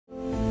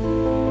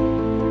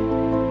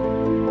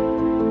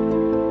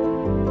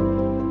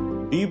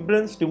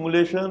brain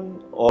stimulation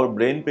or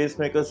brain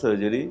pacemaker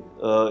surgery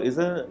is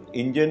an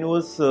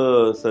ingenious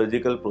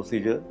surgical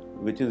procedure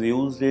which is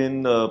used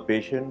in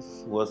patients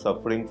who are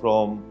suffering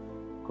from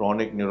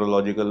chronic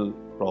neurological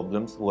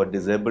problems, who are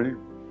disabled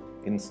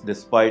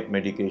despite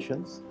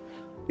medications.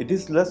 It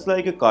is less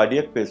like a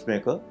cardiac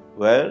pacemaker,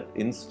 where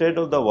instead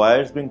of the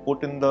wires being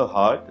put in the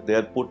heart, they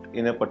are put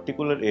in a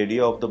particular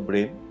area of the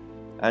brain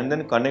and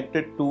then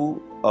connected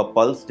to a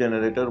pulse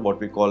generator, what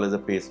we call as a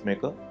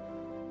pacemaker,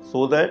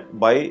 so that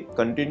by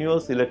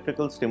continuous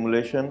electrical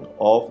stimulation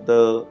of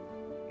the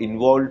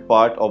involved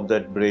part of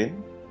that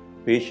brain,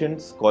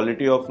 patient's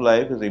quality of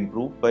life is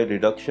improved by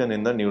reduction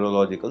in the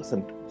neurological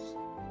symptoms.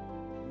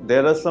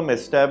 There are some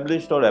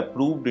established or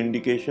approved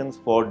indications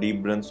for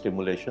deep brain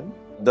stimulation.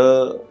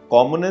 The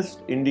commonest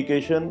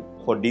indication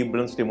for deep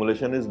brain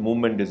stimulation is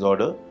movement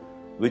disorder,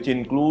 which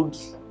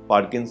includes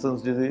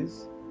Parkinson's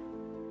disease,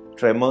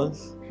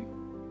 tremors,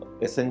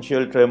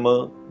 essential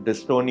tremor,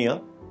 dystonia.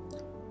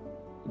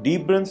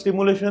 Deep brain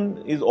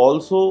stimulation is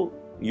also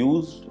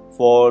used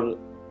for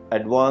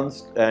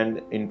advanced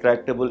and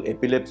intractable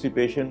epilepsy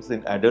patients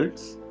in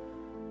adults,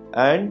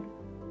 and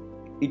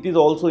it is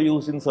also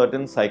used in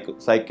certain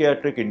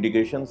psychiatric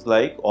indications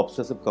like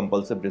obsessive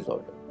compulsive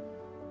disorder.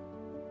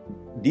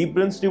 Deep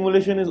brain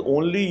stimulation is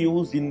only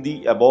used in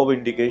the above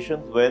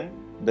indications when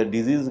the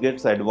disease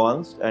gets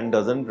advanced and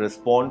doesn't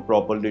respond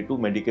properly to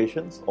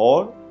medications,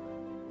 or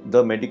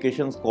the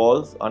medications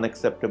cause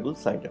unacceptable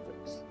side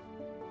effects.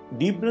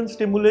 Deep brain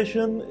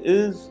stimulation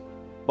is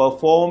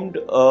performed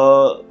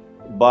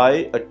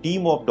by a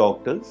team of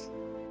doctors,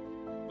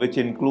 which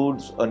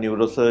includes a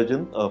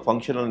neurosurgeon, a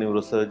functional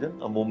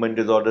neurosurgeon, a movement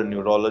disorder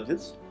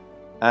neurologist,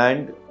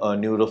 and a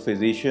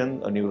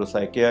neurophysician, a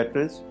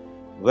neuropsychiatrist,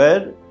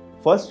 where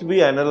first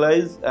we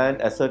analyze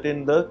and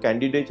ascertain the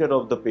candidature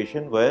of the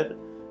patient where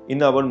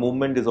in our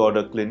movement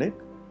disorder clinic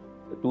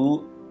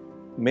to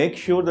make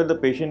sure that the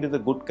patient is a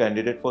good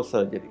candidate for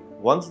surgery.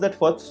 Once that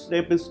first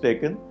step is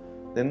taken,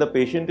 then the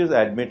patient is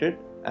admitted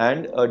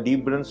and a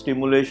deep brain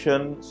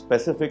stimulation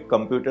specific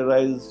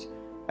computerized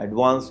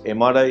advanced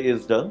MRI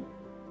is done,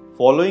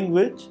 following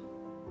which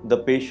the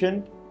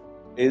patient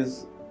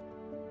is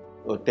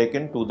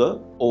taken to the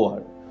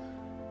OR.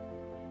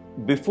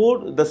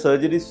 Before the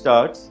surgery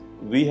starts,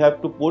 we have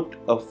to put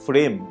a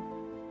frame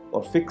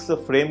or fix a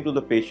frame to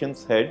the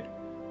patient's head,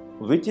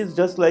 which is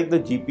just like the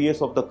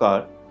GPS of the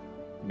car,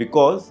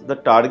 because the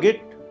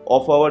target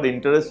of our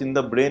interest in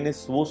the brain is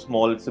so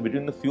small, it's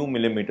between a few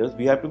millimeters.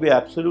 We have to be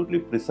absolutely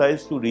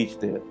precise to reach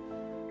there.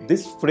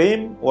 This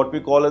frame, what we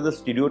call as a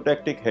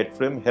stereotactic head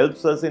frame,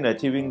 helps us in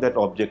achieving that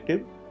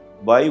objective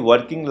by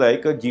working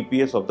like a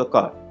GPS of the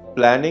car.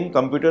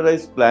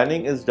 Computerized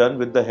planning is done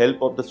with the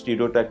help of the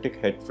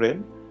stereotactic head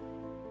frame.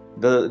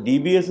 The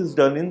DBS is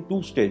done in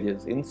two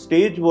stages. In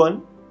stage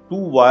 1, 2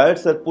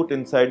 wires are put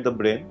inside the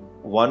brain,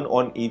 one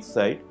on each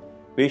side.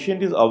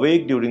 Patient is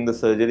awake during the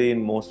surgery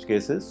in most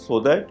cases, so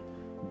that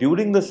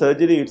during the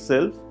surgery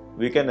itself,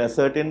 we can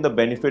ascertain the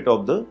benefit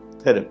of the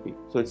therapy.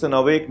 So it's an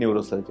awake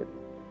neurosurgery.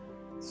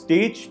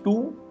 Stage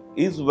 2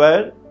 is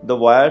where the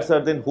wires are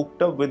then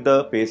hooked up with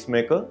the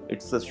pacemaker.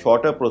 It's a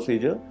shorter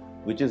procedure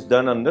which is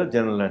done under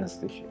general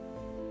anesthesia.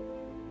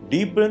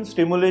 Deep brain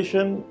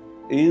stimulation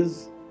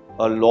is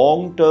a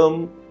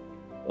long-term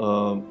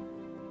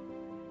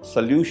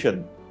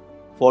solution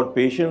for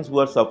patients who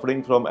are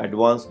suffering from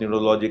advanced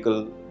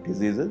neurological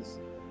diseases.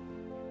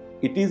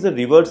 It is a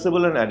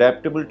reversible and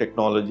adaptable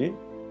technology,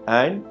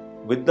 and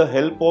with the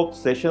help of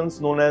sessions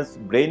known as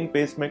brain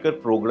pacemaker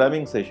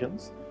programming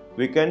sessions,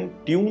 we can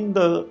tune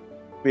the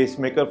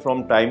pacemaker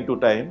from time to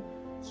time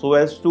so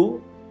as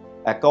to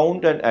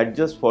account and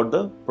adjust for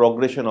the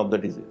progression of the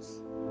disease.